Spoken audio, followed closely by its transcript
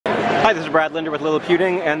Hi, this is Brad Linder with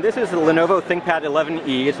Liliputing, and this is the Lenovo Thinkpad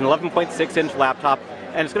 11E. It's an 11.6-inch laptop,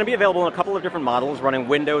 and it's going to be available in a couple of different models running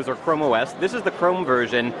Windows or Chrome OS. This is the Chrome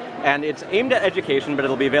version, and it's aimed at education, but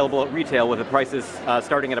it'll be available at retail with the prices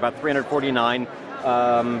starting at about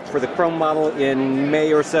 $349 for the Chrome model in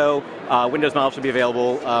May or so. Windows model should be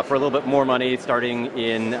available for a little bit more money starting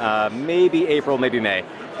in maybe April, maybe May.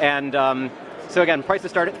 And so again, prices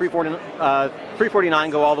start at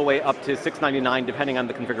 $349, go all the way up to $699 depending on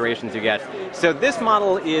the configurations you get. So this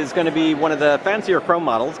model is going to be one of the fancier Chrome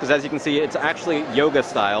models because, as you can see, it's actually yoga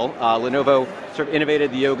style. Lenovo sort of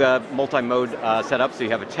innovated the yoga multi-mode setup. So you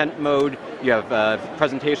have a tent mode, you have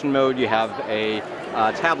presentation mode, you have a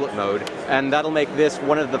tablet mode, and that'll make this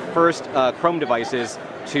one of the first Chrome devices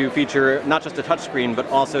to feature not just a touchscreen, but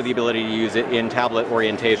also the ability to use it in tablet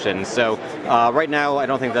orientation. So right now, I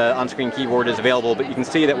don't think the on-screen keyboard is available, but you can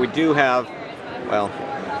see that we do have, well,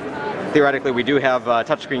 theoretically we do have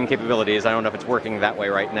touchscreen capabilities. I don't know if it's working that way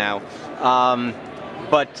right now.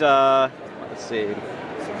 Let's see.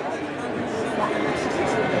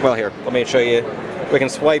 Well, here, let me show you. We can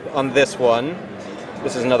swipe on this one.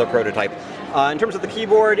 This is another prototype. In terms of the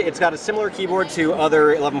keyboard, it's got a similar keyboard to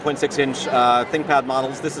other 11.6-inch ThinkPad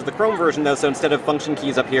models. This is the Chrome version, though, so instead of function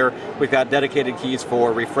keys up here, we've got dedicated keys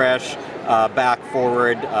for refresh, back,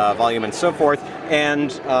 forward, volume, and so forth.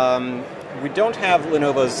 And we don't have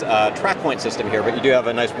Lenovo's track point system here, but you do have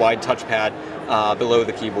a nice wide touchpad below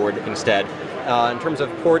the keyboard instead. In terms of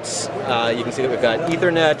ports, you can see that we've got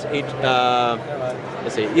Ethernet,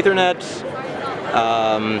 Ethernet,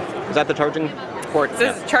 is that the charging port?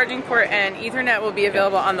 This is charging port, and Ethernet will be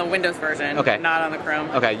available on the Windows version, not on the Chrome.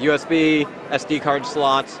 Okay, USB, SD card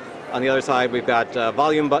slots. On the other side, we've got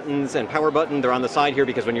volume buttons and power button. They're on the side here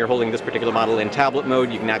because when you're holding this particular model in tablet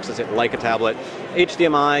mode, you can access it like a tablet.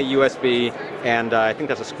 HDMI, USB, and I think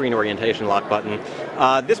that's a screen orientation lock button.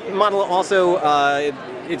 This model also,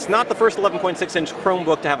 it's not the first 11.6-inch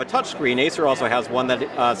Chromebook to have a touchscreen. Acer also has one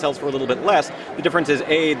that sells for a little bit less. The difference is,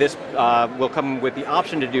 A, this will come with the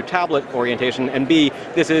option to do tablet orientation, and B,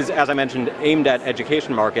 this is, as I mentioned, aimed at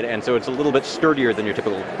education market, and so it's a little bit sturdier than your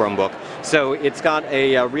typical Chromebook. So it's got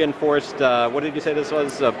a reinforced, what did you say this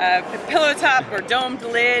was? Pillow top or domed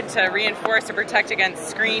lid to reinforce or protect against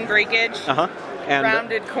screen breakage. And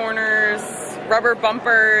rounded corners, rubber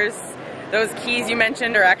bumpers. Those keys you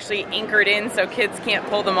mentioned are actually anchored in so kids can't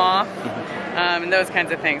pull them off, and those kinds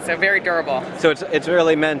of things. So very durable. So it's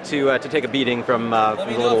really meant to take a beating from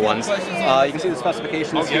the little ones. You can see the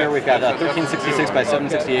specifications here. We've got a 1366 by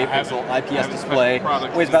 768 pixel IPS display.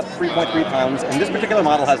 Weighs about 3.3 pounds, and this particular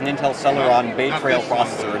model has an Intel Celeron Bay Trail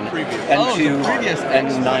processor, an N2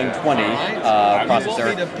 N920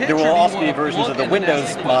 processor. There will also be versions of the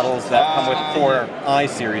Windows models that come with Core i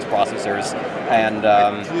series processors, and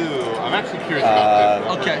I'm actually curious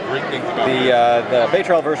about the Bay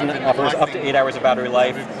Trail version offers up to 8 hours of battery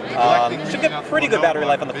life. Should get pretty good battery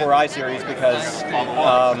life on the Core i series because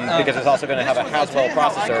it's also going to have a Haswell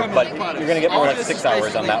processor, but you're going to get more like 6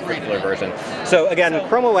 hours on that particular version. So again,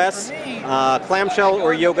 Chrome OS, clamshell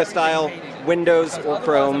or yoga style, Windows or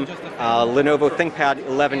Chrome, Lenovo Thinkpad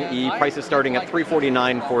 11E, prices starting at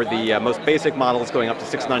 $349 for the most basic models, going up to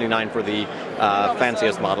 $699 for the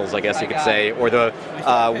fanciest models, I guess you could say, or the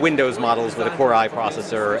Windows models with a Core i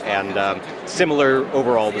processor and similar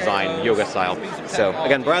overall design, yoga style. So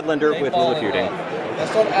again, Brad Linder with Liliputing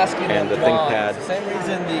and the Thinkpad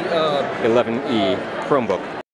 11E Chromebook.